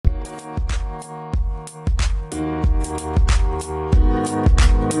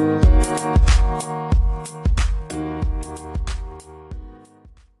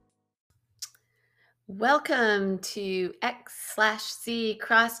Welcome to X/C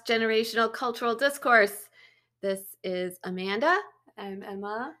Cross Generational Cultural Discourse. This is Amanda, I'm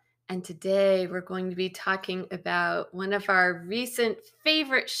Emma. and today we're going to be talking about one of our recent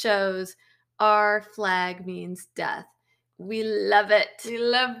favorite shows, Our Flag Means Death. We love it. We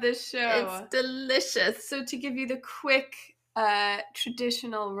love this It's show. delicious. So to give you the quick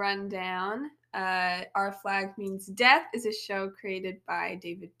traditional rundown, Our Flag Means Death is a show created by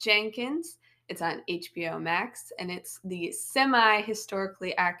David Jenkins. It's on HBO Max, and it's the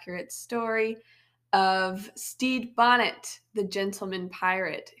semi-historically accurate story of Stede Bonnet, the gentleman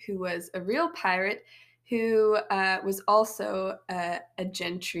pirate, who was a real pirate who was also a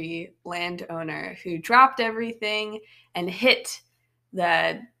gentry landowner who dropped everything and hit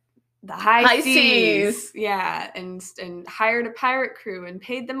the high seas. Yeah, and hired a pirate crew and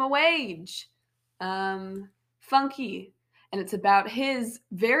paid them a wage. Funky. And it's about his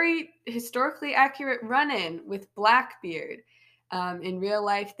very historically accurate run-in with Blackbeard. In real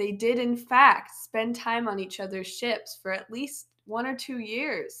life, they did in fact spend time on each other's ships for at least 1 or 2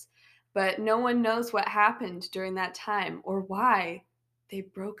 years, but no one knows what happened during that time or why they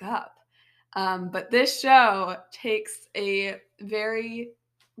broke up. But this show takes a very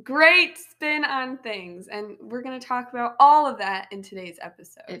great spin on things, and we're going to talk about all of that in today's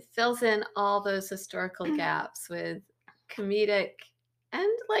episode. It fills in all those historical gaps with comedic and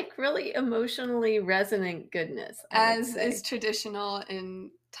really emotionally resonant goodness, I would As say. is traditional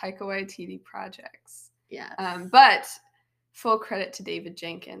in Taika Waititi projects. Yes. But full credit to David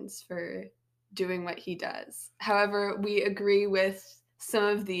Jenkins for doing what he does. However, we agree with some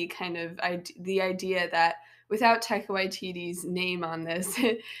of the kind of the idea that without Taika Waititi's name on this,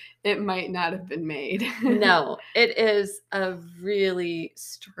 it might not have been made. No, it is a really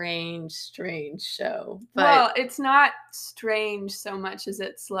strange show. But Well, it's not strange so much as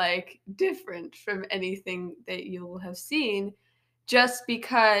it's like different from anything that you'll have seen, just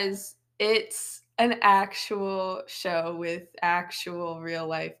because it's an actual show with actual real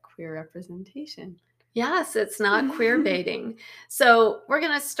life queer representation. yes, it's not queer baiting. So we're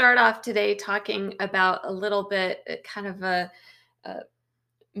going to start off today talking about a little bit kind of a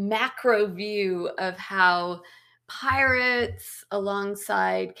macro view of how pirates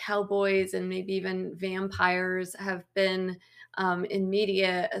alongside cowboys and maybe even vampires have been in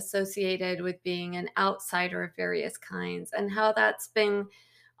media associated with being an outsider of various kinds, and how that's been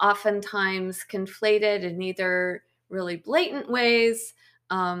oftentimes conflated in either really blatant ways,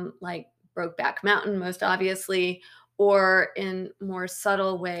 like Brokeback Mountain, most obviously, or in more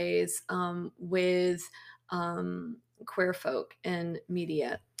subtle ways with queer folk in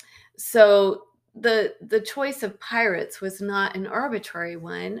media. So the choice of pirates was not an arbitrary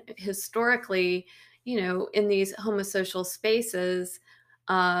one. Historically, in these homosocial spaces,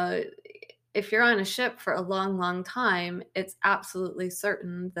 uh, if you're on a ship for a long, long time, it's absolutely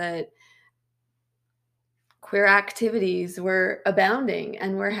certain that queer activities were abounding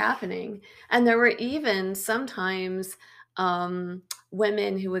and were happening. And there were even sometimes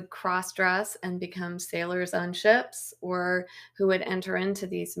women who would cross dress and become sailors on ships, or who would enter into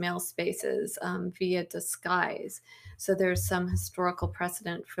these male spaces via disguise. So there's some historical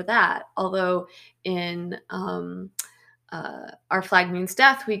precedent for that. Although in Our Flag Means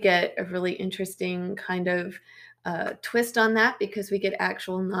Death, we get a really interesting kind of twist on that, because we get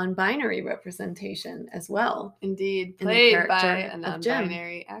actual non-binary representation as well. Indeed, In the played by character a of Jim.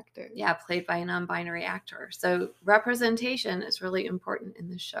 non-binary actor. Yeah, played by a non-binary actor. So representation is really important in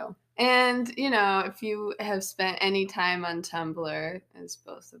this show. And, if you have spent any time on Tumblr, as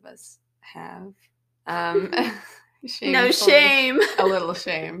both of us have, No shamefully, shame. a little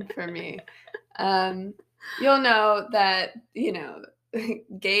shame for me. You'll know that,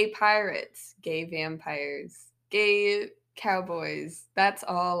 gay pirates, gay vampires, gay cowboys, that's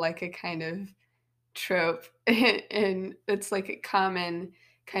all like a kind of trope. And it's like a common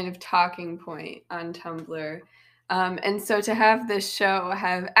kind of talking point on Tumblr. And so to have this show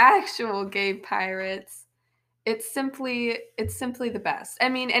have actual gay pirates, it's simply the best. I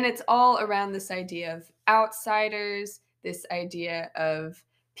mean, and it's all around this idea of outsiders, this idea of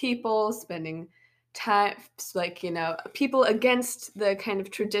people spending time, like, people against the kind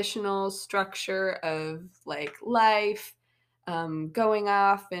of traditional structure of like life, going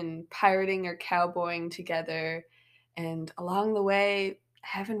off and pirating or cowboying together, and along the way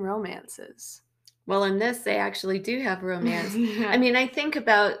having romances. Well, in this, they actually do have romance. Yeah. I mean, I think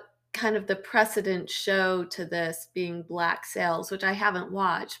about kind of the precedent show to this being Black Sails, which I haven't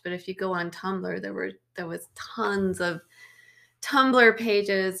watched, but if you go on Tumblr, there was tons of Tumblr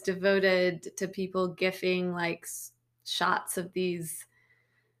pages devoted to people gifting like shots of these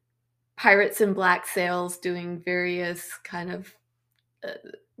pirates in black sails doing various kind of uh,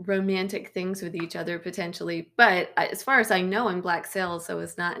 romantic things with each other potentially. But as far as I know, in Black Sails, there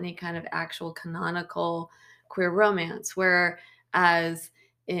was not any kind of actual canonical queer romance. Whereas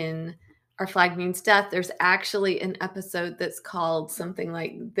in Our Flag Means Death, there's actually an episode that's called something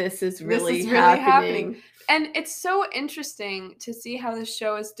like "This Is This Really is really happening. Happening." And it's so interesting to see how the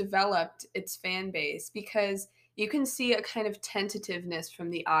show has developed its fan base, because you can see a kind of tentativeness from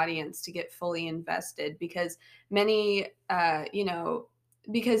the audience to get fully invested, because many, over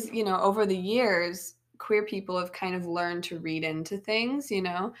the years, queer people have kind of learned to read into things,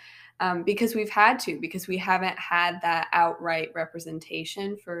 because because we haven't had that outright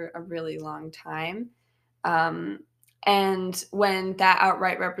representation for a really long time. Um, and when that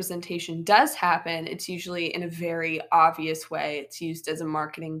outright representation does happen, it's usually in a very obvious way. It's used as a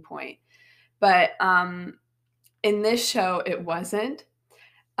marketing point. But in this show, it wasn't.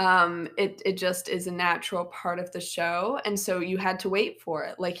 It just is a natural part of the show, and so you had to wait for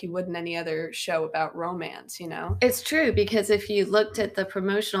it, like you would in any other show about romance, you know? It's true, because if you looked at the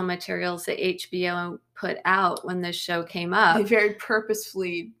promotional materials that HBO put out when this show came They up, very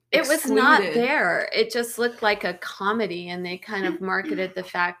purposefully it was not excluded. there. It just looked like a comedy, and they kind of marketed the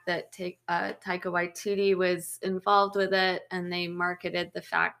fact that Taika Waititi was involved with it, and they marketed the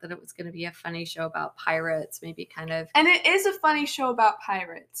fact that it was going to be a funny show about pirates, maybe kind of. And it is a funny show about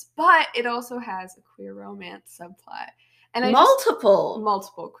pirates, but it also has a queer romance subplot. And multiple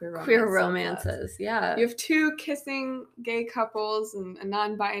queer romances. romances. Yeah. You have two kissing gay couples and a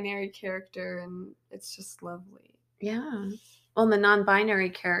non-binary character, and it's just lovely. Yeah. Well, the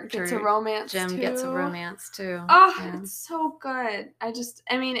non-binary character Gets a romance Jim too. gets a romance too. Oh, yeah. It's so good.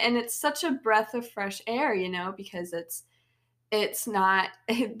 And it's such a breath of fresh air, because it's not,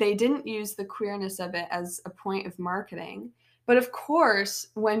 they didn't use the queerness of it as a point of marketing. But of course,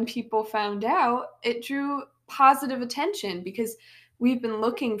 when people found out, it drew positive attention, because we've been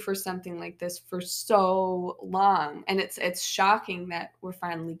looking for something like this for so long, and it's shocking that we're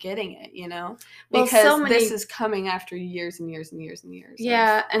finally getting it, Well, because this is coming after years and years and years and years.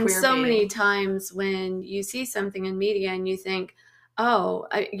 Yeah, and queer so many baiting. times when you see something in media and you think, oh,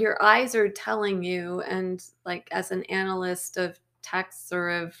 your eyes are telling you, and like as an analyst of texts or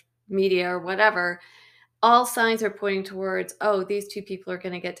of media or whatever, all signs are pointing towards, oh, these two people are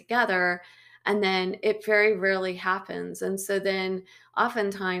going to get together. And then it very rarely happens. And so then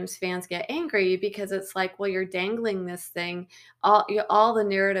oftentimes fans get angry, because it's like, well, you're dangling this thing. All the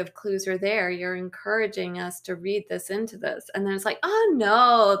narrative clues are there. You're encouraging us to read this into this. And then it's like, oh,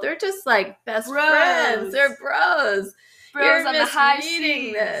 no, they're just like best friends. They're bros. Bros You're on the high misreading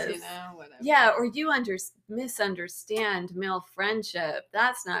seas, this. whatever. Yeah, or you misunderstand male friendship.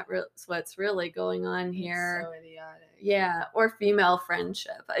 That's not what's really going on here. It's so idiotic. Yeah, or female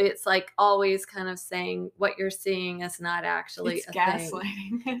friendship. It's like always kind of saying what you're seeing is not actually It's a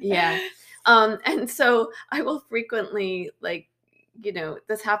gaslighting. thing. Yeah. And so I will frequently, like,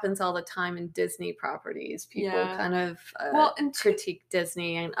 this happens all the time in Disney properties. People kind of critique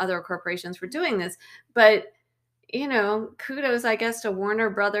Disney and other corporations for doing this. But kudos, I guess, to Warner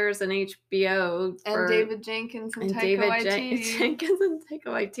Brothers and HBO and David Jenkins and Taika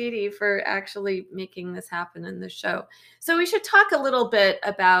Waititi for actually making this happen in the show. So we should talk a little bit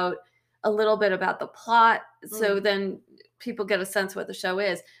about the plot, so then people get a sense what the show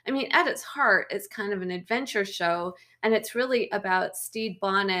is. I mean, at its heart, it's kind of an adventure show, and it's really about Stede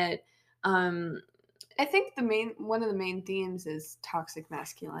Bonnet. I think one of the main themes is toxic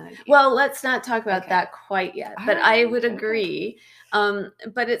masculinity. Well, let's not talk about that quite yet, but I would agree.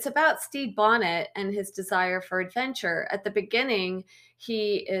 But it's about Stede Bonnet and his desire for adventure. At the beginning,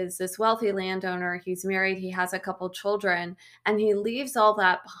 he is this wealthy landowner. He's married. He has a couple children, and he leaves all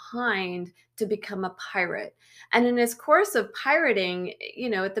that behind to become a pirate. And in his course of pirating,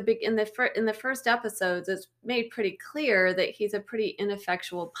 in the first episodes, it's made pretty clear that he's a pretty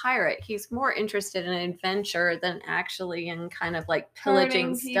ineffectual pirate. He's more interested in adventure than actually in kind of like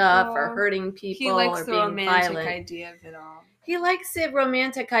pillaging stuff or hurting people. He likes or the being romantic violent. idea of it all. He likes the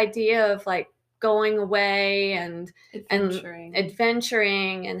romantic idea of like going away and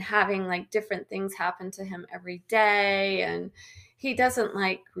adventuring and having like different things happen to him every day, and he doesn't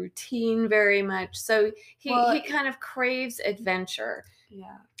like routine very much. So he kind of craves adventure.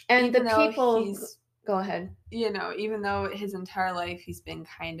 Yeah. And even the people go ahead. Even though his entire life he's been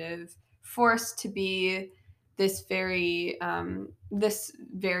kind of forced to be this very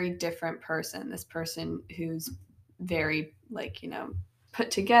different person, this person who's very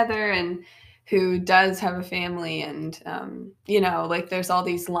put together and who does have a family, and there's all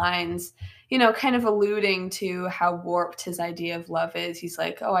these lines. kind of alluding to how warped his idea of love is. He's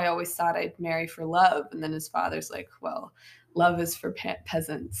like, oh, I always thought I'd marry for love. And then his father's like, well, love is for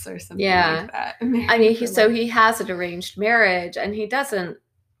peasants or something like Yeah. that. I Marrying mean, for so love. he has an arranged marriage, and he doesn't,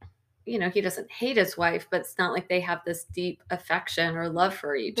 he doesn't hate his wife, but it's not like they have this deep affection or love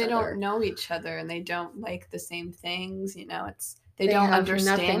for each They don't other. know each other and they don't like the same things. They They don't have nothing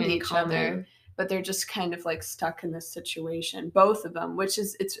understand in each other, common. but they're just kind of like stuck in this situation, both of them, which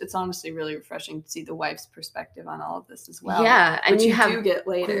is it's honestly really refreshing to see the wife's perspective on all of this as well, Yeah, and which you you have do get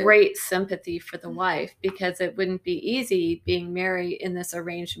later. great sympathy for the wife, because it wouldn't be easy being married in this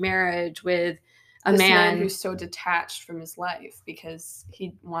arranged marriage with a This man man. who's so detached from his life because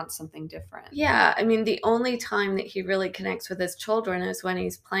he wants something different. Yeah, I mean, the only time that he really connects with his children is when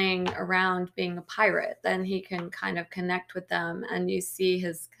he's playing around being a pirate. Then he can kind of connect with them, and you see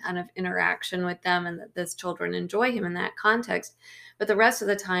his kind of interaction with them, and that his children enjoy him in that context. But the rest of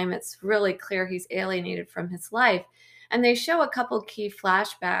the time, it's really clear he's alienated from his life. And they show a couple key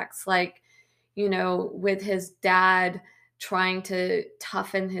flashbacks, like, with his dad trying to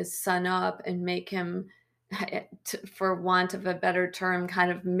toughen his son up and make him, for want of a better term,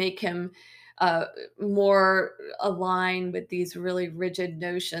 kind of make him uh, more aligned with these really rigid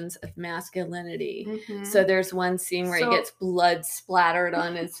notions of masculinity. So Mm-hmm. there's one scene where he So gets blood splattered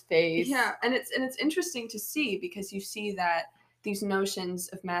on his face. yeah, and it's interesting to see because you see that these notions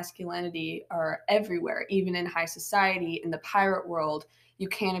of masculinity are everywhere, even in high society, in the pirate world. You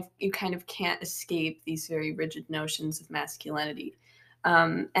kind of can't escape these very rigid notions of masculinity.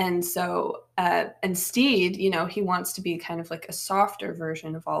 And Steed, he wants to be kind of like a softer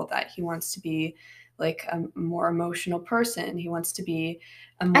version of all of that. He wants to be like a more emotional person. He wants to be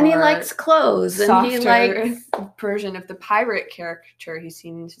a And he more likes clothes, and he softer likes, version of the pirate character he's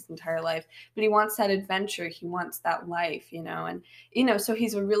seen his entire life. But he wants that adventure. He wants that life, and so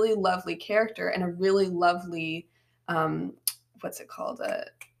he's a really lovely character and a really lovely, what's it called?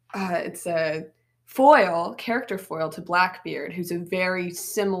 It's a character foil to Blackbeard, who's a very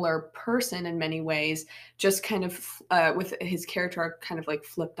similar person in many ways, just kind of with his character kind of like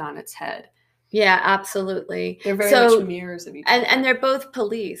flipped on its head. yeah, absolutely. They're very much So mirrors of each and other. they're both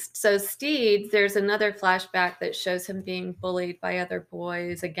policed. So Steed, there's another flashback that shows him being bullied by other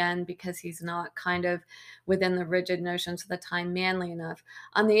boys, again because he's not kind of within the rigid notions of the time manly enough.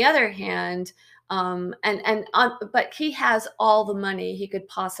 On the other hand, but he has all the money he could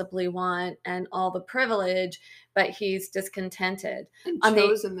possibly want and all the privilege, but he's discontented. And On the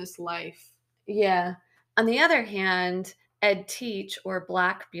chosen this life. Yeah. On the other hand, Ed Teach, or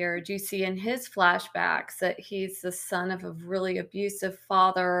Blackbeard, you see in his flashbacks that he's the son of a really abusive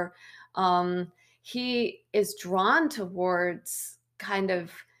father. He is drawn towards kind of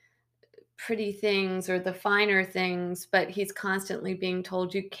pretty things or the finer things, but he's constantly being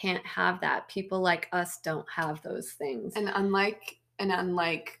told you can't have that. People like us don't have those things. And unlike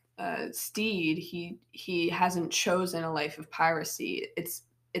Steed, he hasn't chosen a life of piracy. It's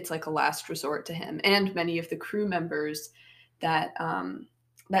like a last resort to him and many of the crew members that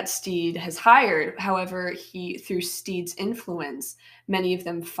that Steed has hired. However, through Steed's influence, many of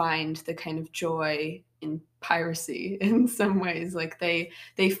them find the kind of joy in piracy in some ways. Like they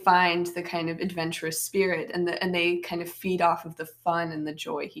find the kind of adventurous spirit and they kind of feed off of the fun and the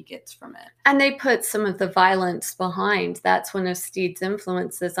joy he gets from it. And they put some of the violence behind. That's one of Steed's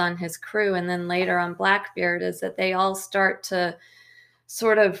influences on his crew. And then later on Blackbeard is that they all start to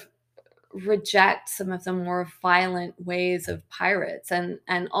sort of reject some of the more violent ways of pirates, and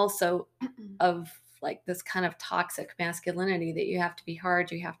also of like this kind of toxic masculinity that you have to be hard,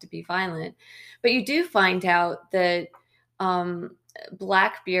 you have to be violent. But you do find out that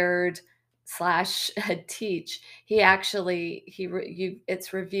Blackbeard slash Teach, he actually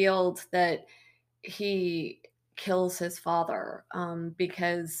it's revealed that he kills his father,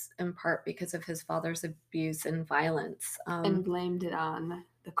 because in part because of his father's abuse and violence, And blamed it on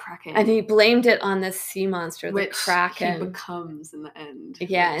the Kraken. and he blamed it on this sea monster, the which Kraken. he becomes in the end.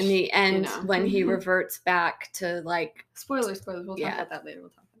 Yeah, in the end, you know. when he reverts back to like Spoilers. We'll talk Yeah. about that later.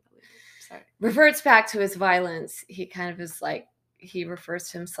 Sorry. reverts back to his violence, he kind of is like, he refers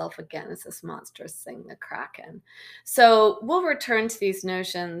to himself again as this monstrous thing, the Kraken. So we'll return to these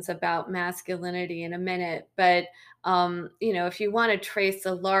notions about masculinity in a minute, but if you want to trace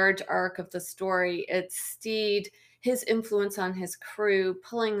a large arc of the story, it's Steed, his influence on his crew,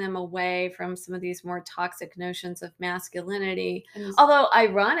 pulling them away from some of these more toxic notions of masculinity. Although,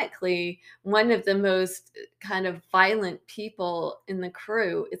 ironically, one of the most kind of violent people in the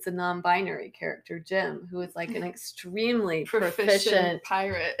crew, it's a non-binary character, Jim, who is like an extremely proficient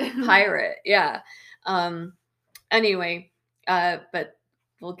pirate. Yeah. Anyway, but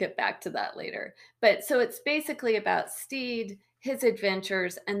we'll get back to that later. But so it's basically about Steed, his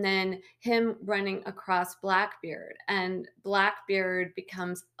adventures, and then him running across Blackbeard. And Blackbeard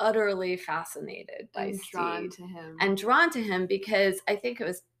becomes utterly fascinated by And drawn Steed to him. and drawn to him because I think it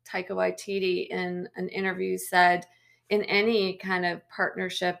was Taika Waititi in an interview said, in any kind of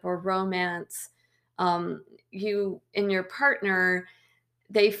partnership or romance, you in your partner,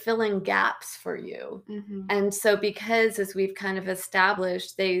 they fill in gaps for you. Mm-hmm. And so, because as we've kind of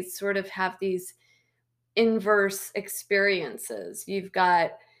established, they sort of have these inverse experiences. You've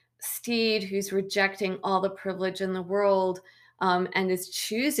got Steed, who's rejecting all the privilege in the world, and is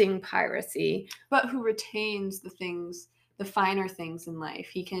choosing piracy, but who retains the finer things in life.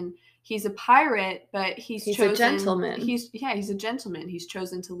 He's a pirate, but he's chosen, a gentleman. He's a gentleman. He's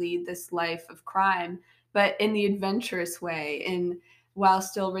chosen to lead this life of crime, but in the adventurous way, while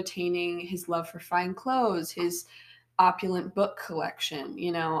still retaining his love for fine clothes, his opulent book collection,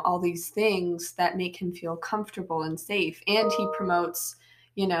 all these things that make him feel comfortable and safe. And he promotes,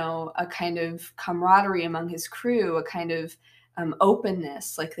 a kind of camaraderie among his crew, a kind of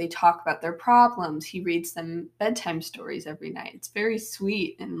openness. Like, they talk about their problems. He reads them bedtime stories every night. It's very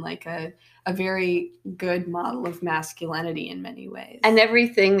sweet and like a very good model of masculinity in many ways. And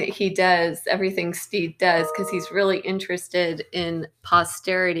everything that he does, everything Steed does, because he's really interested in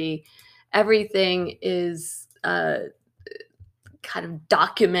posterity, everything is kind of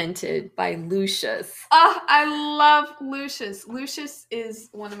documented by Lucius. Oh, I love Lucius. Lucius is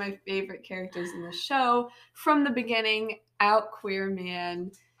one of my favorite characters in the show. From the beginning, out queer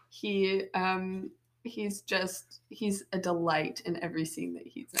man. He's a delight in every scene that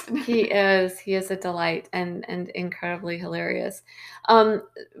he's in. He is a delight and incredibly hilarious.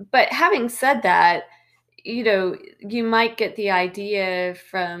 But having said that, you might get the idea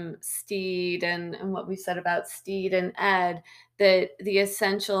from Steed and what we said about Steed and Ed that the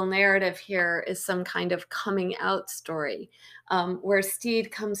essential narrative here is some kind of coming out story, where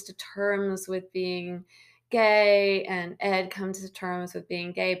Steed comes to terms with being gay and Ed comes to terms with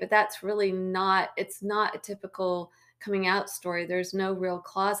being gay. But that's really it's not a typical coming out story. There's no real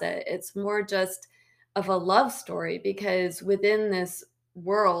closet. It's more just of a love story, because within this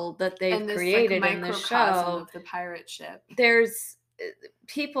world that they've created in the show of the pirate ship, there's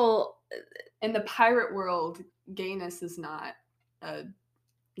people in the pirate world. Gayness is not a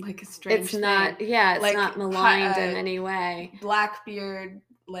strange it's thing. Not it's not maligned in any way. Blackbeard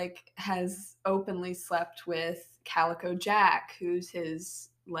has openly slept with Calico Jack, who's his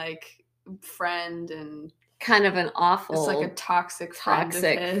friend and kind of an awful, it's like a toxic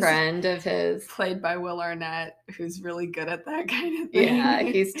friend of his, played by Will Arnett, who's really good at that kind of thing. Yeah,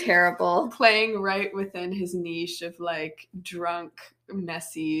 he's terrible. Playing right within his niche of drunk,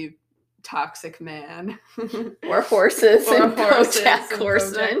 messy, toxic man. Or horses. Or and horses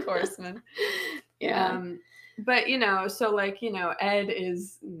BoJack and Horseman. Yeah. But Ed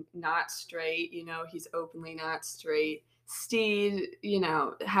is not straight. He's openly not straight. Steed,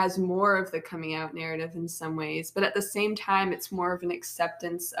 has more of the coming out narrative in some ways, but at the same time, it's more of an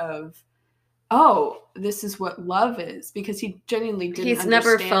acceptance of, oh, this is what love is, because he genuinely didn't. He's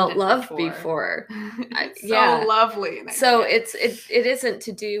never felt love before. It's so lovely. So it isn't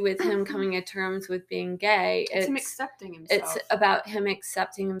to do with him coming to terms with being gay. It's him accepting himself. It's about him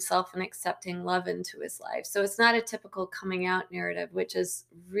accepting himself and accepting love into his life. So it's not a typical coming out narrative, which is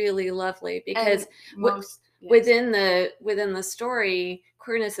really lovely, because within the story,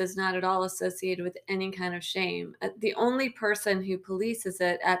 queerness is not at all associated with any kind of shame. The only person who polices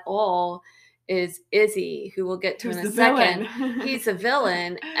it at all is Izzy, who we'll get to in a second. He's a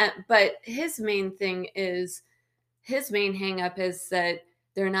villain, but his main hang up is that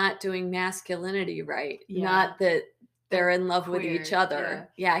they're not doing masculinity right. Yeah. Not that they're in love with each other.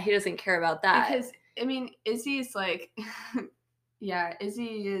 Yeah, he doesn't care about that. Because, Izzy's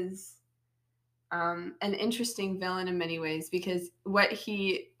Izzy is an interesting villain in many ways, because what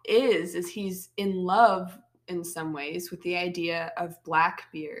he is he's in love in some ways with the idea of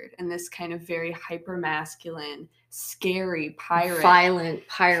Blackbeard and this kind of very hyper masculine, scary pirate, violent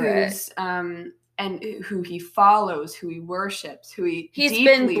pirate, and who he follows, who he worships, he's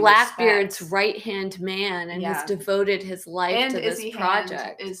been Blackbeard's right hand man and has devoted his life to this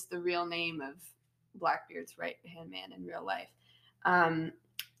project. Hand is the real name of Blackbeard's right hand man in real life.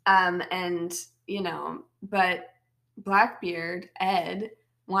 But Blackbeard, Ed,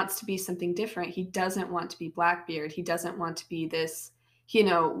 wants to be something different. He doesn't want to be Blackbeard. He doesn't want to be this,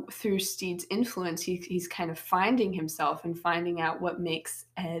 through Steed's influence, he's kind of finding himself and finding out what makes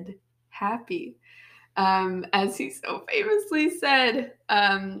Ed happy. As he so famously said,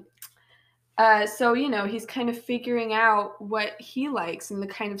 So, he's kind of figuring out what he likes and the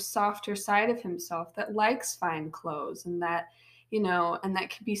kind of softer side of himself that likes fine clothes and that, and that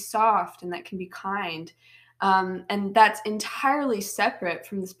can be soft and that can be kind. And that's entirely separate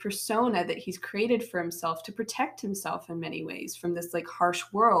from this persona that he's created for himself to protect himself in many ways from this like harsh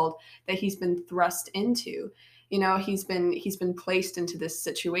world that he's been thrust into. He's been placed into this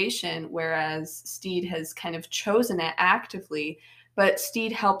situation, whereas Steed has kind of chosen it actively, but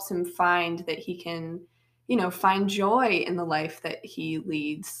Steed helps him find that he can, find joy in the life that he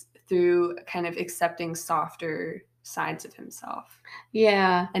leads through kind of accepting softer sides of himself.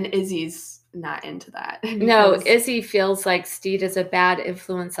 Yeah. And Izzy's not into that. No, because- Izzy feels like Steed is a bad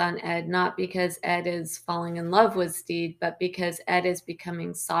influence on Ed, not because Ed is falling in love with Steed, but because Ed is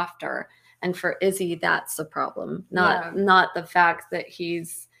becoming softer. And for Izzy, that's the problem. Not the fact that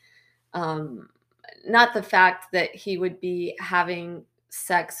he's not the fact that he would be having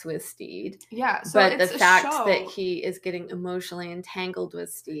sex with Steed. Yeah, so but the it's a fact that show. he is getting emotionally entangled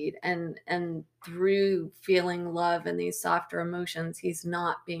with Steed, and through feeling love and these softer emotions, he's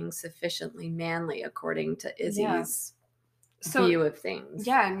not being sufficiently manly according to Izzy's view of things.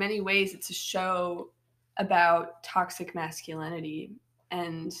 Yeah, in many ways, it's a show about toxic masculinity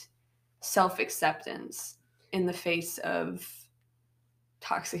and self-acceptance in the face of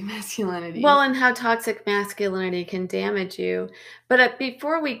toxic masculinity. Well, and how toxic masculinity can damage you. But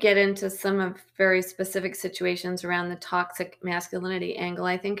before we get into some of very specific situations around the toxic masculinity angle,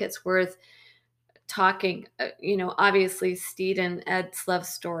 I think it's worth talking. Obviously, Steed and Ed's love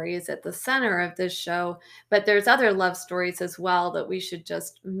story is at the center of this show, but there's other love stories as well that we should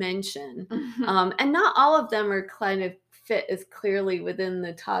just mention. And not all of them are kind of fit as clearly within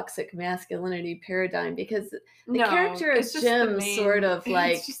the toxic masculinity paradigm, because the character of Jim sort of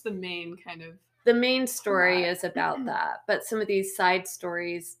like it's just the main kind of the main story plot. is about that, but some of these side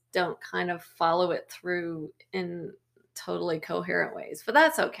stories don't kind of follow it through in totally coherent ways. But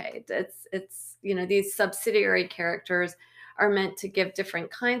that's okay. It's these subsidiary characters are meant to give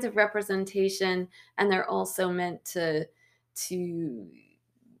different kinds of representation, and they're also meant to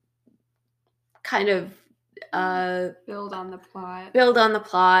kind of build on the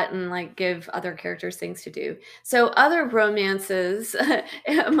plot and like give other characters things to do. So other romances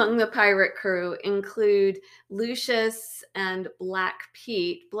among the pirate crew include Lucius and Black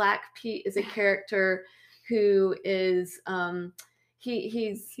Pete. Black Pete is a character who is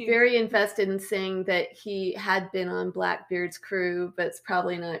he's very invested in saying that he had been on Blackbeard's crew, but it's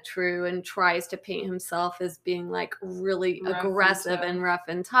probably not true, and tries to paint himself as being like really aggressive and rough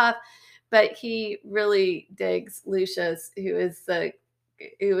and tough. But he really digs Lucius, who is the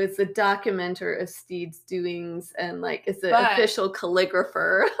documenter of Steed's doings and like is the official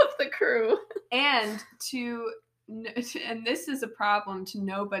calligrapher of the crew. And this is a problem to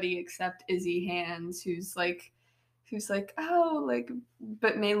nobody except Izzy Hands, who's like, oh, like,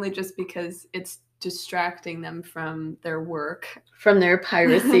 but mainly just because it's distracting them from their work, from their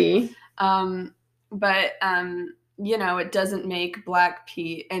piracy. But it doesn't make Black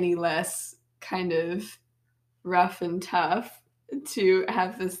Pete any less kind of rough and tough to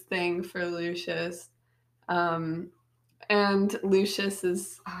have this thing for Lucius. And Lucius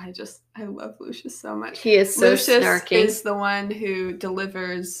is, I love Lucius so much. He is so Lucius snarky. is the one who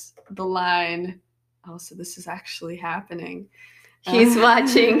delivers the line, oh, so this is actually happening. He's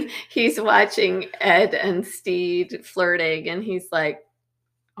watching Ed and Steed flirting, and he's like,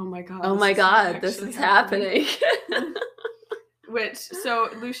 oh my god, this is happening. So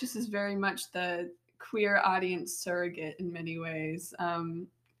Lucius is very much the queer audience surrogate in many ways.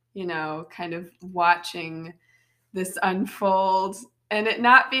 Kind of watching this unfold and it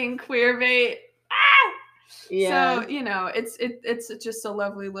not being queer bait. Yeah. So, it's just a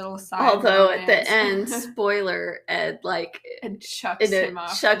lovely little side. Although romance. At the end, spoiler, Ed and chucks him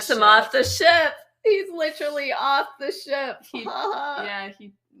off the ship. He's literally off the ship. He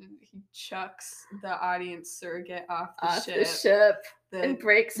chucks the audience surrogate off the ship and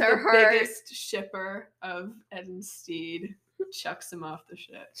breaks our heart. The biggest shipper of Ed and Steed chucks him off the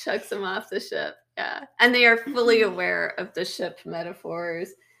ship. Yeah. And they are fully aware of the ship metaphors.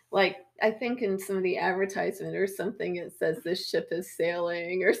 Like, I think in some of the advertisement or something, it says this ship is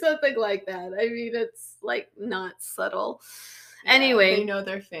sailing or something like that. I mean, it's like not subtle. Yeah, anyway, they know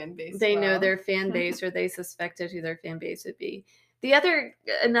their fan base. Know their fan base, or they suspected who their fan base would be.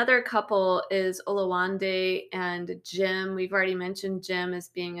 Another couple is Oluwande and Jim. We've already mentioned Jim as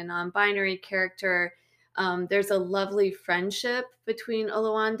being a non-binary character. There's a lovely friendship between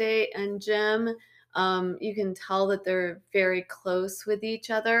Oluwande and Jim. You can tell that they're very close with each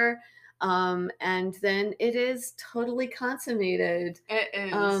other. And then it is totally consummated. It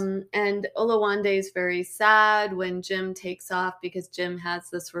is. And Olawande is very sad when Jim takes off because Jim has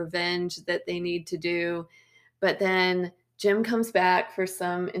this revenge that they need to do. But then Jim comes back for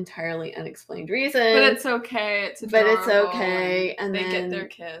some entirely unexplained reason. But it's okay. It's But it's adorable, okay. And they then get their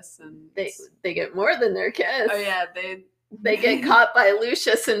kiss, and they get more than their kiss. oh yeah, They get caught by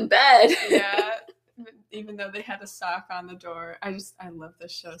Lucius in bed. Yeah. Even though they had a sock on the door. I love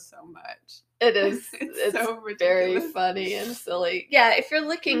this show so much. It is. It's so ridiculous. Very funny and silly. Yeah, if you're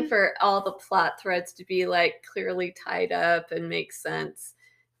looking for all the plot threads to be like clearly tied up and make sense,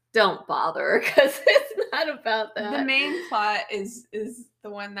 don't bother, because it's not about that. The main plot is the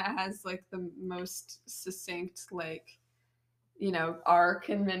one that has like the most succinct, like, you know, arc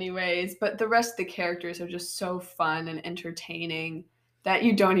in many ways, but the rest of the characters are just so fun and entertaining that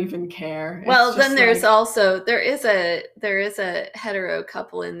you don't even care. Well, then there's also there is a hetero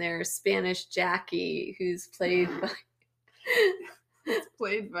couple in there, Spanish Jackie, who's played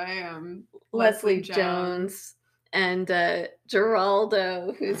by Leslie Jones, and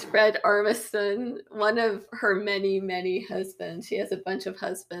Geraldo, who's Fred Armisen, one of her many husbands. She has a bunch of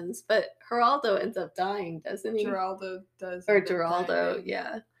husbands, but Geraldo ends up dying, doesn't he? Geraldo does. Or Geraldo,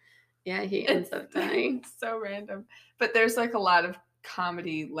 yeah, he ends up dying. It's so random, but there's like a lot of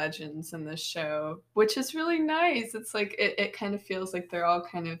comedy legends in this show, which is really nice. It's like it kind of feels like they're all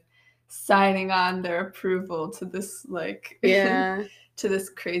kind of signing on their approval to this, like, yeah, to this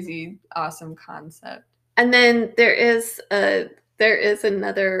crazy awesome concept. And then there is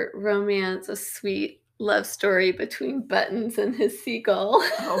another romance, a sweet love story between Buttons and his seagull.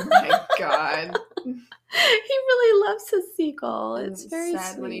 Oh my god. He really loves his seagull. It's very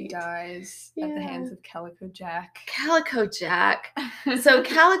sad sweet when he dies at the hands of Calico Jack. Calico Jack. So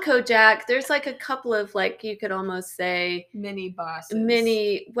Calico Jack, there's like a couple of, like, you could almost say mini bosses.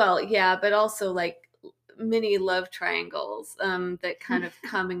 Well, yeah, but also like mini love triangles that kind of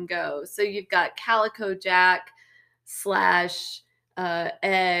come and go. So you've got Calico Jack /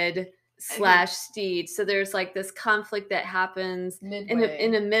 Ed / Steed. So there's like this conflict that happens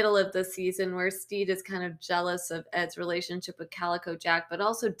in the middle of the season where Steed is kind of jealous of Ed's relationship with Calico Jack, but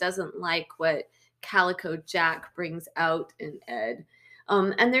also doesn't like what Calico Jack brings out in Ed.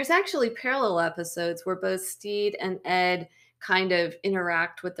 And there's actually parallel episodes where both Steed and Ed kind of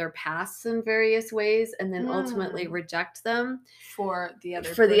interact with their pasts in various ways and then ultimately reject them for the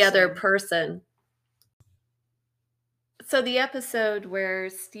other person. So the episode where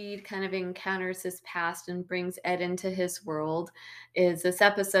Steed kind of encounters his past and brings Ed into his world is this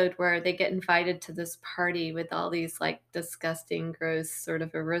episode where they get invited to this party with all these like disgusting, gross, sort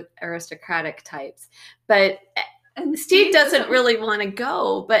of aristocratic types. But Steed doesn't really want to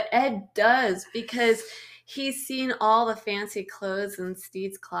go, but Ed does, because he's seen all the fancy clothes in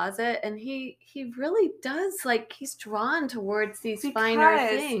Steed's closet, and he really does, like, he's drawn towards these finer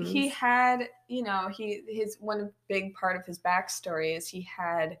things. He had, you know, his one big part of his backstory is he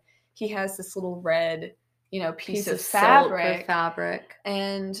has this little red, you know, piece of fabric,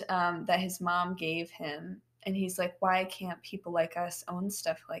 and that his mom gave him. And he's like, why can't people like us own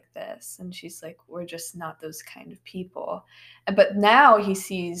stuff like this? And she's like, we're just not those kind of people. But now he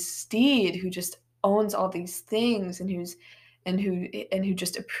sees Steed, who just owns all these things and who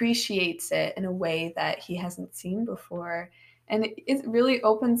just appreciates it in a way that he hasn't seen before. And it really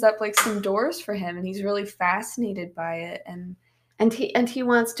opens up like some doors for him, and he's really fascinated by it. And he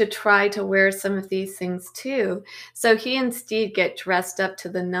wants to try to wear some of these things too. So he and Steed get dressed up to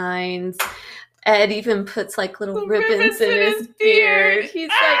the nines. Ed even puts like little ribbons in his beard. He's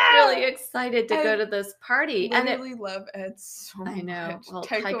like really excited to go to this party. I really love Ed so much. I know. Well,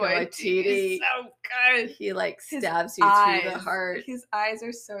 Taika Waititi is so good. He like stabs you through the heart. His eyes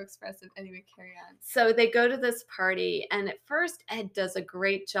are so expressive. Anyway, carry on. So they go to this party, and at first Ed does a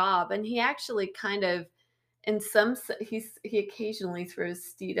great job, and he actually kind of, he occasionally throws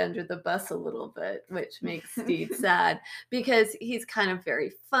Steed under the bus a little bit, which makes Steed sad, because he's kind of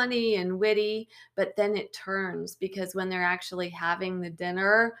very funny and witty. But then it turns, because when they're actually having the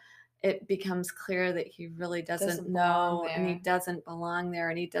dinner, it becomes clear that he really doesn't know, and he doesn't belong there,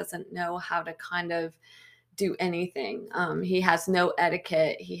 and he doesn't know how to kind of do anything. He has no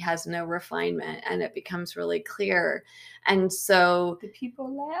etiquette, he has no refinement, and it becomes really clear. And so the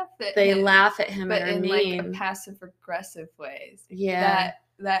people laugh at they him, laugh at him, but and are in mean. like a passive aggressive ways. Yeah,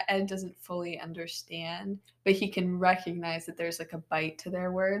 that Ed doesn't fully understand, but he can recognize that there's like a bite to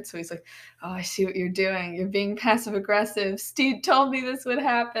their words. So he's like, oh, I see what you're doing. You're being passive aggressive. Steed told me this would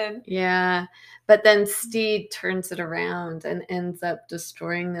happen. Yeah. But then Steed turns it around and ends up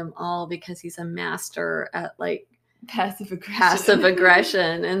destroying them all, because he's a master at like passive aggression. passive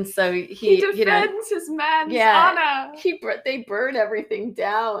aggression. And so He defends his man's honor. They burn everything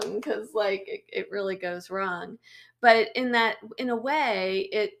down because like it really goes wrong. But in a way,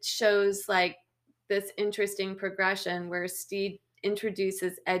 it shows like this interesting progression where Steed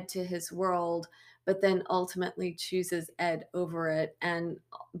introduces Ed to his world, but then ultimately chooses Ed over it and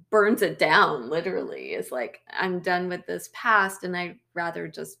burns it down, literally. Is like, I'm done with this past and I'd rather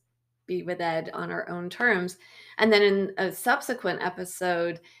just be with Ed on our own terms. And then in a subsequent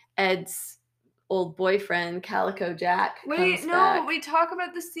episode, Ed's old boyfriend, Calico Jack, comes back. We talk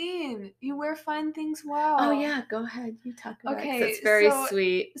about the scene. You wear fine things well. Oh yeah, go ahead. You talk about it. Okay, It's very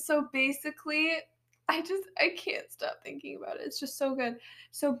sweet. So basically, I can't stop thinking about it. It's just so good.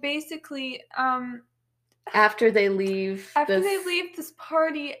 So basically, after they leave this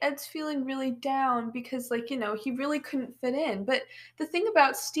party, Ed's feeling really down because, like, he really couldn't fit in. But the thing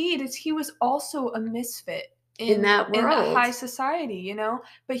about Steed is he was also a misfit in that world, in a high society,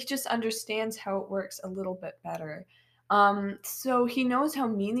 but he just understands how it works a little bit better. So he knows how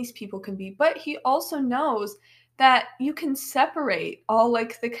mean these people can be, but he also knows that you can separate all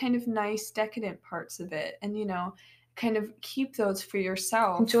like the kind of nice decadent parts of it and kind of keep those for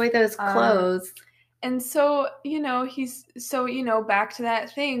yourself. Enjoy those clothes. And so, back to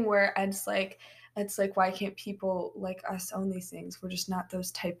that thing where Ed's like, why can't people like us own these things? We're just not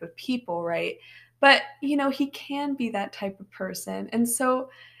those type of people, right? But, he can be that type of person. And so,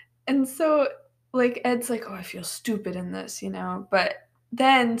 like, Ed's like, oh, I feel stupid in this, But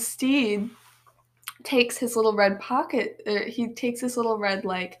then Steed takes his little red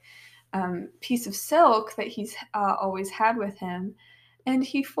like, piece of silk that he's always had with him. And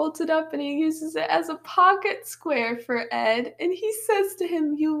he folds it up and he uses it as a pocket square for Ed. And he says to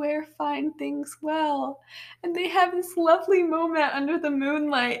him, "You wear fine things well." And they have this lovely moment under the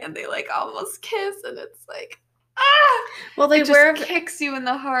moonlight and they like almost kiss. And it's like, well, it just kicks you in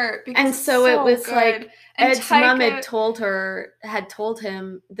the heart. And so it was good. Like Ed's mom had told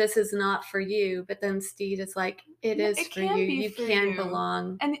him, this is not for you. But then Steed is like, it is for you. You can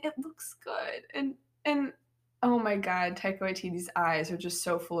belong. And it looks good. And oh my God, Taika Waititi's eyes are just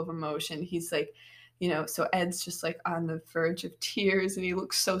so full of emotion. He's like, so Ed's just like on the verge of tears and he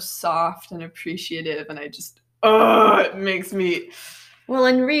looks so soft and appreciative. And I just, it makes me... Well,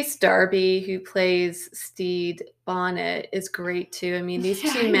 and Rhys Darby, who plays Steed Bonnet, is great too. I mean, these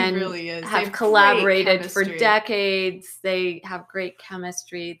two men really have collaborated for decades. They have great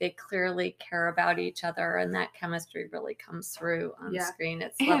chemistry. They clearly care about each other, and that chemistry really comes through on screen.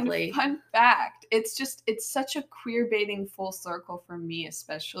 It's lovely. Fun fact, it's such a queer baiting full circle for me,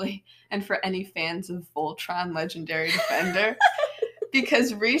 especially, and for any fans of Voltron Legendary Defender.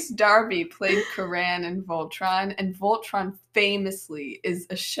 Because Rhys Darby played Karan in Voltron, and Voltron famously is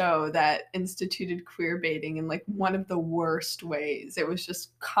a show that instituted queer baiting in like one of the worst ways. It was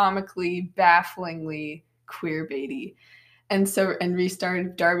just comically, bafflingly queer baity. And Rhys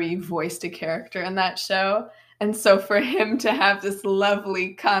Darby voiced a character in that show. And so for him to have this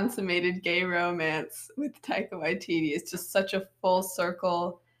lovely consummated gay romance with Taika Waititi is just such a full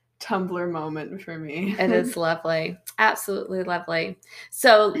circle Tumblr moment for me. It is lovely. Absolutely lovely.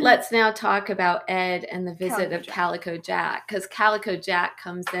 So let's now talk about Ed and the visit of Calico Jack, because Calico Jack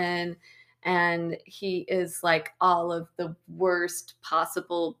comes in and he is like all of the worst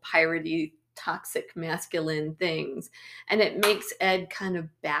possible piratey, toxic masculine things. And it makes Ed kind of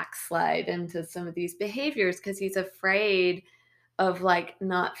backslide into some of these behaviors because he's afraid of like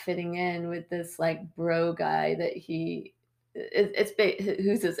not fitting in with this like bro guy that who's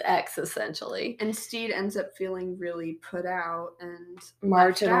his ex essentially. And Steed ends up feeling really put out and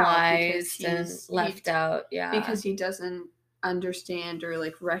marginalized and left out. Yeah. Because he doesn't understand or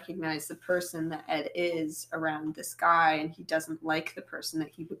like recognize the person that Ed is around this guy, and he doesn't like the person that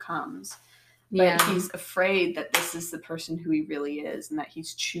he becomes. But he's afraid that this is the person who he really is and that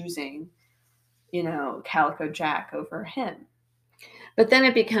he's choosing, Calico Jack over him. But then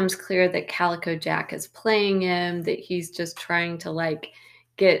it becomes clear that Calico Jack is playing him, that he's just trying to like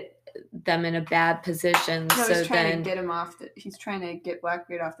get them in a bad position. No, he's trying to get him off. He's trying to get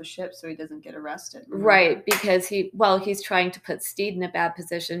Blackbeard off the ship so he doesn't get arrested. Right, because he's trying to put Steed in a bad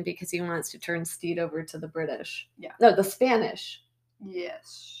position because he wants to turn Steed over to the British. Yeah. No, the Spanish.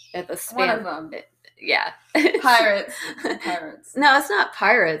 Yes. One of them. Yeah. Pirates. No, it's not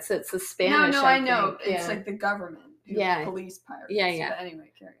pirates. It's the Spanish. No, I know. It's like the government. Police pirates. Yeah. But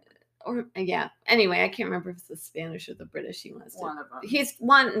anyway, carry on. Anyway, I can't remember if it's the Spanish or the British he wants to. One of them. He's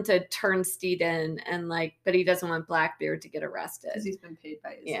wanting to turn Steed in and but he doesn't want Blackbeard to get arrested. Because he's been paid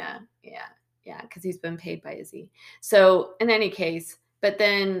by Izzy. Yeah, because he's been paid by Izzy. So in any case, but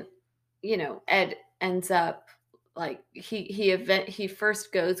then, Ed ends up like he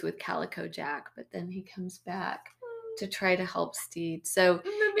first goes with Calico Jack, but then he comes back to try to help Steed. So And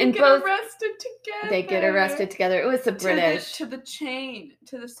then they in get both arrested together. they get arrested together. It was the British. To the chain,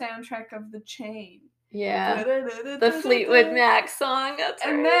 to the soundtrack of The Chain. Yeah. The Fleetwood Mac song. That's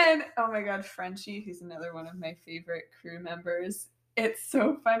And right. then, oh my God, Frenchie, who's another one of my favorite crew members. It's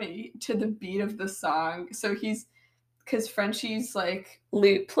so funny to the beat of the song. So because Frenchie's like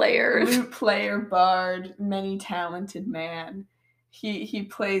lute player, bard, many talented man. He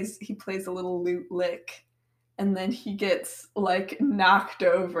plays a little lute lick, and then he gets like knocked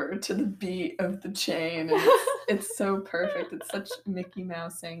over to the beat of The Chain, and it's so perfect. It's such Mickey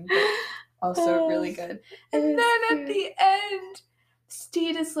Mousing, but also really good. And then at the end,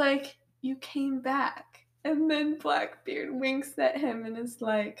 Steed is like, "You came back," and then Blackbeard winks at him and is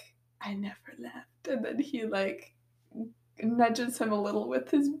like, "I never left," and then he like nudges him a little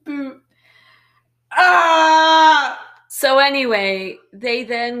with his boot. Ah! So anyway, they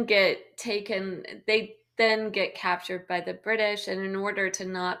then get captured by the British, and in order to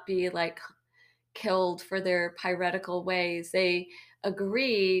not be like killed for their piratical ways, they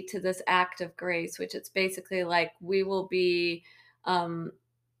agree to this act of grace, which it's basically like, we will be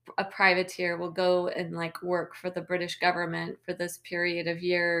a privateer, will go and like work for the British government for this period of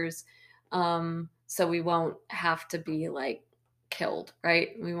years, so we won't have to be like killed, right?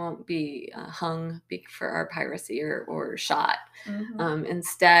 We won't be hung for our piracy or shot. Mm-hmm.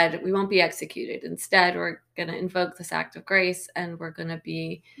 Instead, we won't be executed. Instead, we're going to invoke this act of grace, and we're going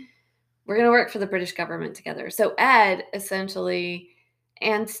to work for the British government together. So Ed essentially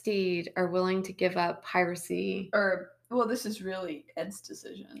and Steed are willing to give up piracy. Well, this is really Ed's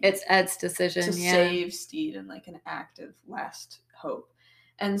decision. It's Ed's decision to save Steed in like an act of last hope.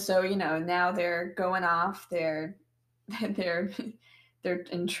 And so, now they're going off. They're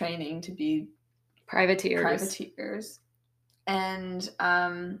in training to be privateers. And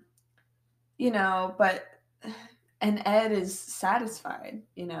and Ed is satisfied,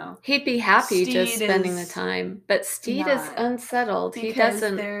 He'd be happy just spending the time, but Steed is unsettled. He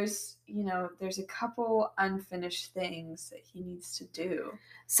doesn't. There's a couple unfinished things that he needs to do.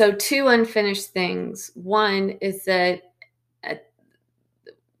 So 2 unfinished things. One is that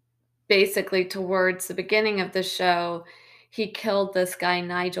basically towards the beginning of the show, he killed this guy,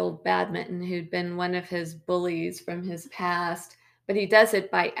 Nigel Badminton, who'd been one of his bullies from his past, but he does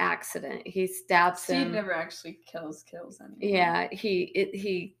it by accident. He stabs him. Steve never actually kills anyone. Yeah,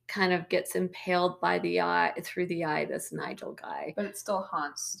 he kind of gets impaled by through the eye, this Nigel guy. But it still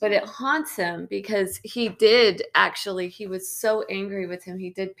haunts. But it haunts him because he was so angry with him.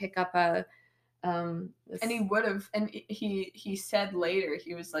 He did pick up and he would have, and he said later,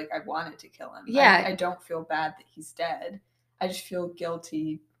 he was like, I wanted to kill him. Yeah. I don't feel bad that he's dead. I just feel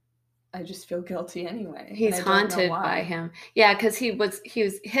guilty anyway. He's haunted by him. Yeah, because he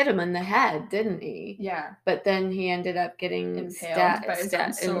hit him in the head, didn't he? Yeah. But then he ended up getting impaled by his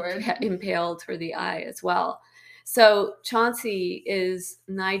own sword. Impaled through the eye as well. So Chauncey is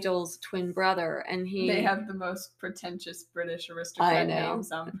Nigel's twin brother, and they have the most pretentious British aristocrat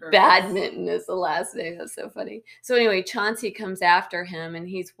names on purpose. Badminton is the last name. That's so funny. So anyway, Chauncey comes after him, and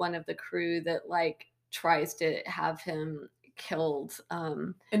he's one of the crew that like tries to have him killed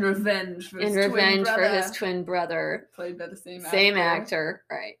in revenge for his twin brother, played by the same actor,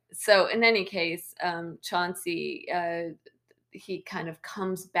 right? So in any case, Chauncey he kind of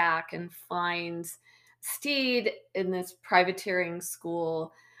comes back and finds Steed in this privateering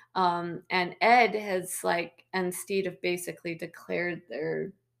school, and Ed has and Steed have basically declared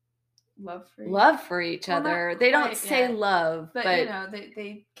their love for each other. They don't say love, but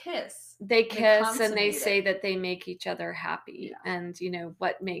they kiss. They kiss, and they say that they make each other happy. Yeah. And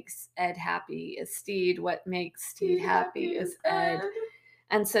what makes Ed happy is Steed. What makes Steed happy is Ed.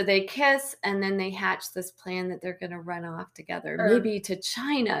 And so they kiss, and then they hatch this plan that they're going to run off together, maybe to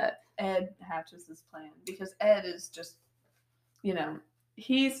China. Ed hatches this plan because Ed is just, Ed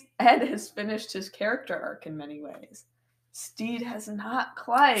has finished his character arc in many ways. Steed has not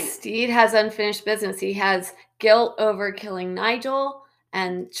quite. Steed has unfinished business. He has guilt over killing Nigel,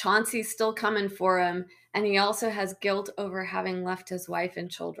 and Chauncey's still coming for him. And he also has guilt over having left his wife and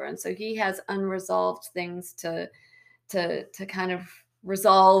children. So he has unresolved things to kind of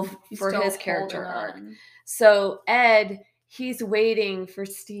resolve for his character arc. So Ed, he's waiting for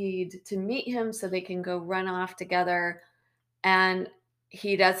Steed to meet him so they can go run off together. And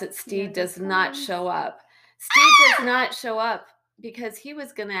he does it. Steed does not show up. Steed does not show up because he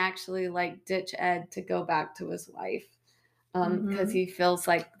was going to actually ditch Ed to go back to his wife. because he feels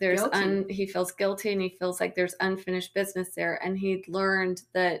like Guilty. he feels guilty, and he feels like there's unfinished business there, and he'd learned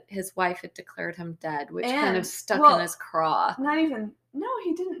that his wife had declared him dead, which kind of And stuck in well, his craw. not even no,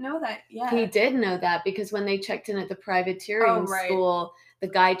 he didn't know that He yet. did know that because when they checked in at the Oh, privateering right. school, the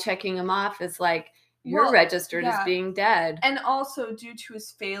guy checking him off is like, "You're Well, registered as yeah. being dead." And also due to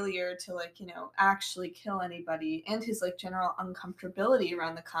his failure to actually kill anybody and his general uncomfortability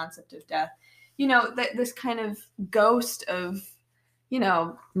around the concept of death, that this kind of ghost of you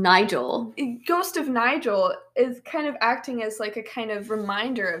know Nigel. ghost of Nigel is kind of acting as like a kind of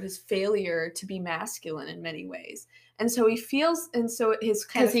reminder of his failure to be masculine in many ways. And so he feels, and so his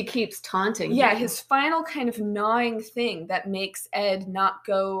kind Because of, he keeps taunting yeah, him. his final kind of gnawing thing that makes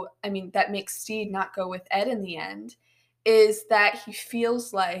that makes Steed not go with Ed in the end is that he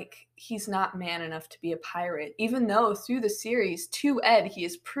feels like he's not man enough to be a pirate, even though through the series to Ed, he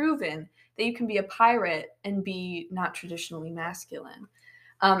has proven that you can be a pirate and be not traditionally masculine.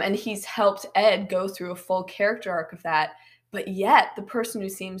 And he's helped Ed go through a full character arc of that. But yet, the person who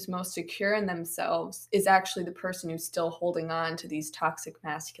seems most secure in themselves is actually the person who's still holding on to these toxic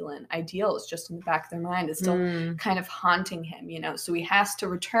masculine ideals just in the back of their mind, is still kind of haunting him. So he has to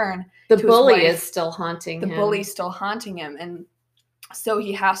return The to bully his wife. is still haunting The him. bully's still haunting him. And so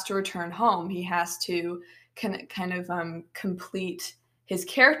he has to return home. He has to kind of complete his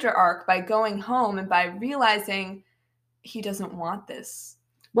character arc by going home and by realizing he doesn't want this.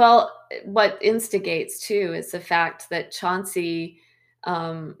 Well, what instigates too is the fact that Chauncey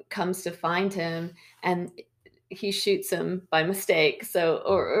comes to find him, and he shoots him by mistake. So,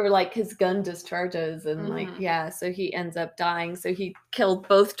 or like his gun discharges, and so he ends up dying. So he killed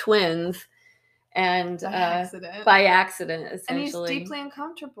both twins, and by accident, essentially. And he's deeply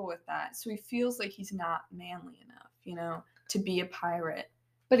uncomfortable with that. So he feels like he's not manly enough, to be a pirate.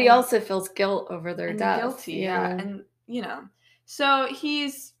 But he also feels guilt over their death. Guilty, yeah. And so he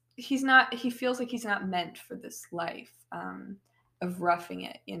feels like he's not meant for this life of roughing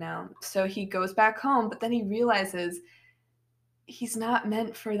it. So he goes back home, but then he realizes he's not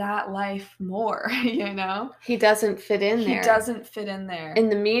meant for that life more. He doesn't fit in there. He doesn't fit in there. In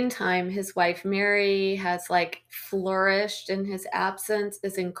the meantime, his wife Mary has flourished in his absence,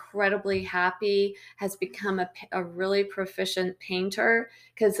 is incredibly happy, has become a really proficient painter,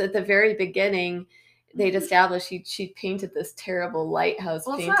 because at the very beginning they'd established she painted this terrible lighthouse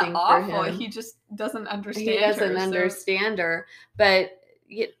painting it's not for awful. him. He just doesn't understand He doesn't understand her, but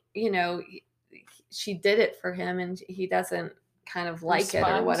she did it for him, and he doesn't kind of like it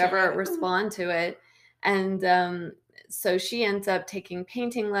or whatever, respond to it. And so she ends up taking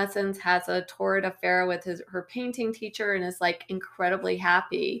painting lessons, has a torrid affair with her painting teacher, and is incredibly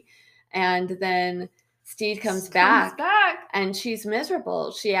happy. And then Steed comes back, and she's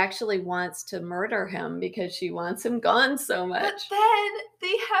miserable. She actually wants to murder him because she wants him gone so much. But then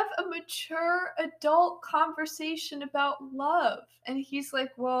they have a mature adult conversation about love. And he's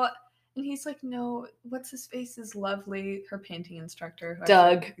like, no, what's his face is lovely. Her painting instructor.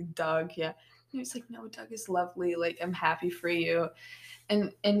 Doug, yeah. And he's like, no, Doug is lovely. I'm happy for you.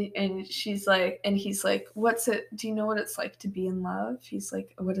 And she's like, and he's like, what's it? Do you know what it's like to be in love? He's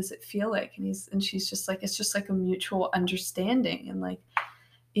like, what does it feel like? And she's just like, it's just like a mutual understanding. And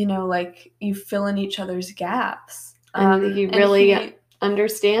you fill in each other's gaps. And he really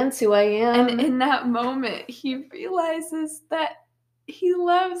understands who I am. And in that moment, he realizes that he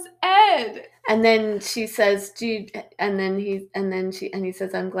loves Ed. And then she says, he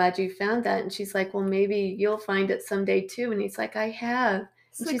says, I'm glad you found that. And she's like, well, maybe you'll find it someday too. And he's like, I have.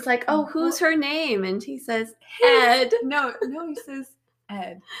 And she's like, oh, who's her name? And he says, Ed. No, he says,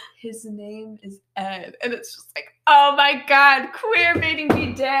 Ed. His name is Ed. And it's just like, oh my God, queer baiting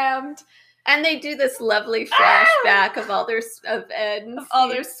be damned. And they do this lovely flashback of Ed and all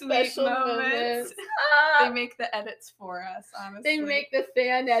their sweet moments. They make the edits for us, honestly. They make the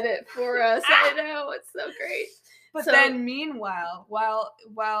fan edit for us. I know, it's so great. But then meanwhile, while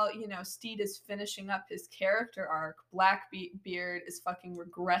Steed is finishing up his character arc, Blackbeard is fucking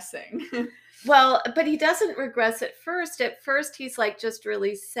regressing. Well, but he doesn't regress at first. At first he's just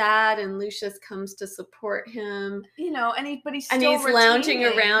really sad, and Lucius comes to support him. But he's still lounging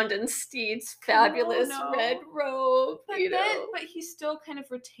around in Steed's fabulous red robe. But he still kind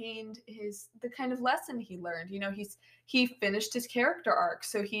of retained the kind of lesson he learned. He finished his character arc,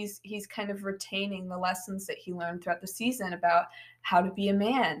 so he's kind of retaining the lessons that he learned throughout the season about how to be a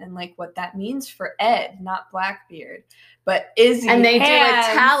man and what that means for Ed, not Blackbeard, but Izzy. And they do a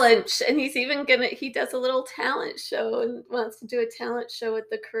talent, and he does a little talent show and wants to do a talent show with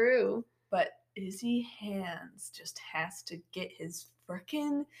the crew. But Izzy Hands just has to get his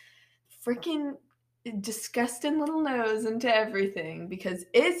freaking disgusting little nose into everything, because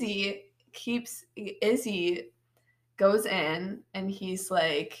Izzy goes in and he's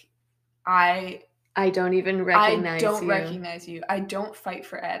like, I don't even I recognize don't you. recognize you. I don't fight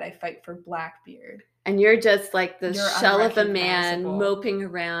for Ed. I fight for Blackbeard. And you're just like the You're shell of a man unrecognizable. moping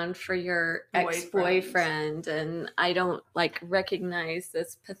around for your Boyfriend. ex-boyfriend, and I don't like recognize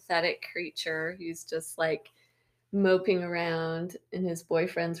this pathetic creature who's just like moping around in his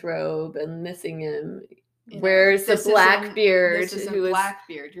boyfriend's robe and missing him. Where's the Blackbeard? This isn't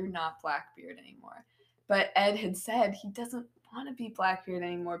Blackbeard. You're not Blackbeard anymore. But Ed had said he doesn't want to be Blackbeard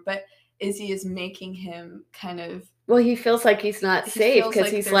anymore. But Izzy is making him kind of. Well, he feels like he's not safe because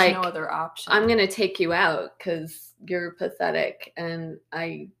he's like, no other option. I'm going to take you out because you're pathetic, and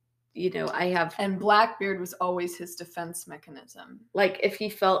I have. And Blackbeard was always his defense mechanism. Like, if he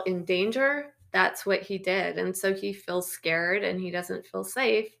felt in danger, that's what he did. And so he feels scared and he doesn't feel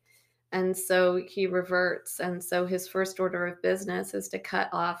safe. And so he reverts. And so his first order of business is to cut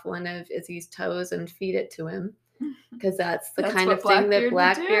off one of Izzy's toes and feed it to him, because that's the kind of thing that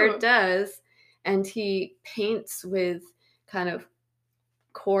Blackbeard does. And he paints with kind of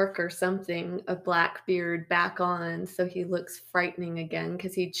cork or something a Blackbeard back on, so he looks frightening again,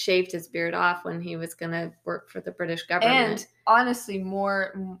 because he'd shaved his beard off when he was going to work for the British government. And honestly,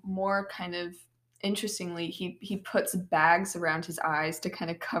 more kind of interestingly, he puts bags around his eyes to kind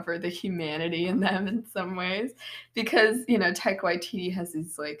of cover the humanity in them in some ways, because Taika Waititi has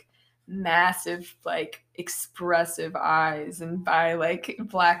these like massive, like expressive eyes, and by like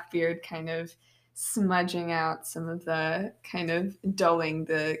Blackbeard kind of smudging out some of the kind of dulling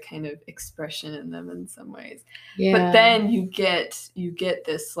the kind of expression in them in some ways. Yeah. But then you get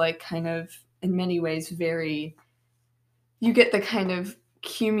this like kind of, in many ways, you get the kind of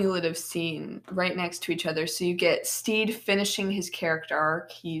cumulative scene right next to each other. So you get Steed finishing his character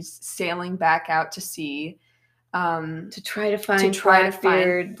arc. He's sailing back out to sea to try to find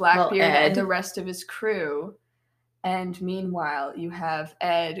Blackbeard and the rest of his crew. And meanwhile, you have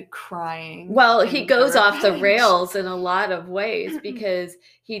Ed crying. Well, he goes off the rails in a lot of ways, because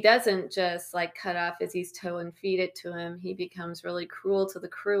he doesn't just like cut off Izzy's toe and feed it to him. He becomes really cruel to the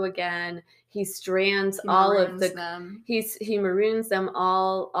crew again. He strands all of them. He maroons them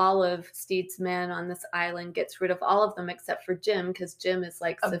all of Steed's men on this island, gets rid of all of them except for Jim, because Jim is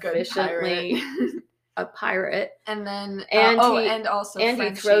like sufficiently a pirate. And then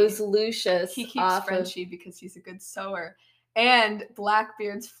he throws Lucius. He keeps Frenchie because he's a good sewer. And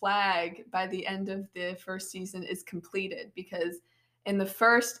Blackbeard's flag by the end of the first season is completed, because in the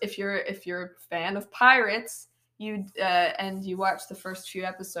first, if you're a fan of pirates, and you watch the first few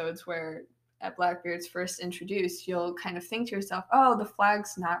episodes where Blackbeard's first introduced, you'll kind of think to yourself, oh, the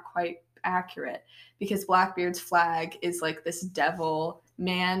flag's not quite accurate, because Blackbeard's flag is like this devil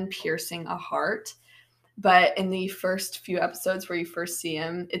man piercing a heart. But in the first few episodes where you first see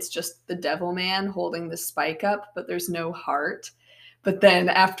him, it's just the devil man holding the spike up, but there's no heart. But then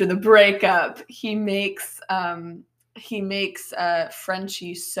after the breakup, he makes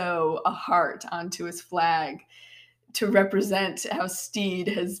Frenchie sew a heart onto his flag to represent how Steed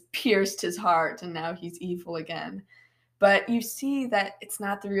has pierced his heart and now he's evil again. But you see that it's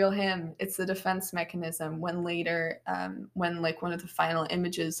not the real him. It's the defense mechanism when later, when like one of the final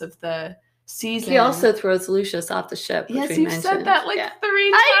images of the season. He also throws Lucius off the ship. Yes, you've said that 3 times.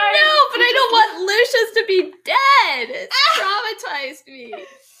 I know, but I don't want Lucius to be dead. It's traumatized me.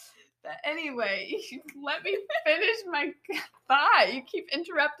 But anyway, let me finish my thought. You keep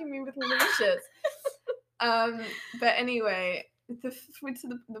interrupting me with Lucius. But anyway, the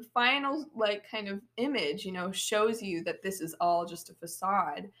final like kind of image, shows you that this is all just a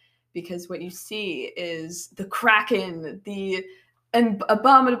facade, because what you see is the Kraken, the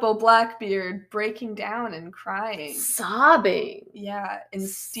abominable Blackbeard breaking down and crying, sobbing. Yeah, in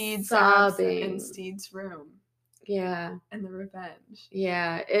Steed's house, in Steed's room. Yeah, and the revenge.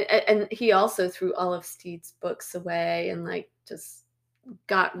 Yeah, and he also threw all of Steed's books away and like just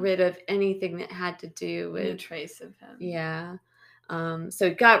got rid of anything that had to do with a trace of him. Yeah. So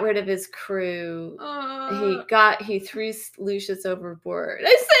he got rid of his crew. He threw Lucius overboard. I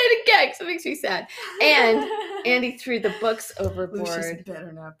say it again because it makes me sad. And he threw the books overboard. Lucius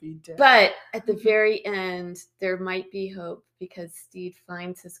better not be dead. But at the very end, there might be hope, because Steed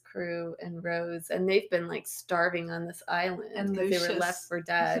finds his crew and Rose, and they've been like starving on this island because they were left for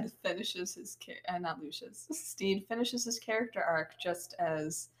dead. Finishes his Steed finishes his character arc just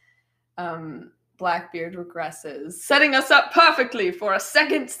as Blackbeard regresses, setting us up perfectly for a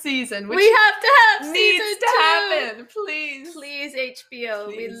second season, which we have to have needs to happen. Please HBO.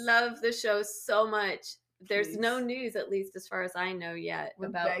 Please. We love the show so much. there's no Please. news, at least as far as I know yet, We're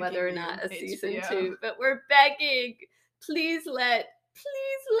about whether or begging not you, a season HBO. 2. But we're begging, please let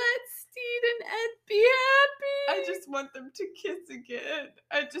Steed and Ed be happy. I just want them to kiss again.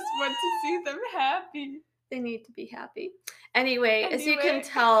 I just want to see them happy. They need to be happy. Anyway, as you can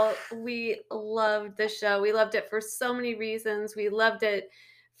tell, we loved the show. We loved it for so many reasons. We loved it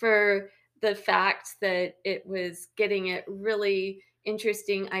for the fact that it was getting at really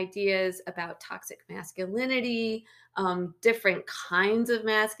interesting ideas about toxic masculinity, different kinds of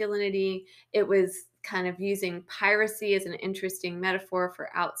masculinity. It was kind of using piracy as an interesting metaphor for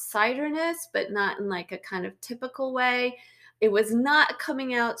outsiderness, but not in like a kind of typical way. It was not a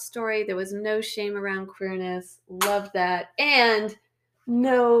coming out story. There was no shame around queerness. Love that. And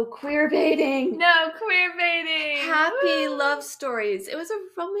no queer baiting. No queer baiting. Happy Woo! love stories. It was a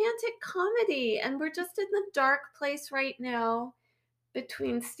romantic comedy, and we're just in the dark place right now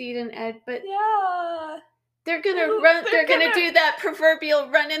between Steed and Ed. But yeah, they're gonna run. They're gonna do that proverbial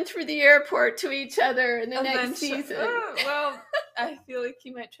running through the airport to each other in the next season. Well, I feel like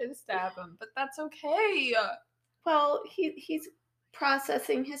he might try to stab him, but that's okay. Well, he's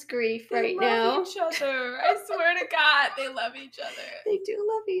processing his grief They right love now. each other. I swear to God, they love each other. They do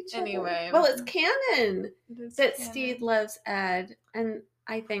love each other. Anyway. Well, it's canon that canon. Steed loves Ed, and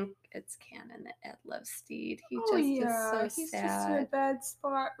I think it's canon that Ed loves Steed. He just is so he's sad. just in a bad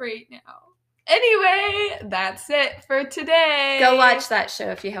spot right now. Anyway, that's it for today. Go watch that show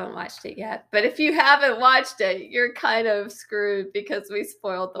if you haven't watched it yet. But if you haven't watched it, you're kind of screwed because we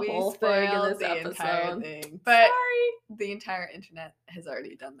spoiled the whole thing in this episode. Entire thing. But sorry, the entire internet has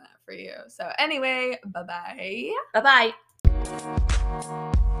already done that for you. So anyway, bye-bye. Bye-bye.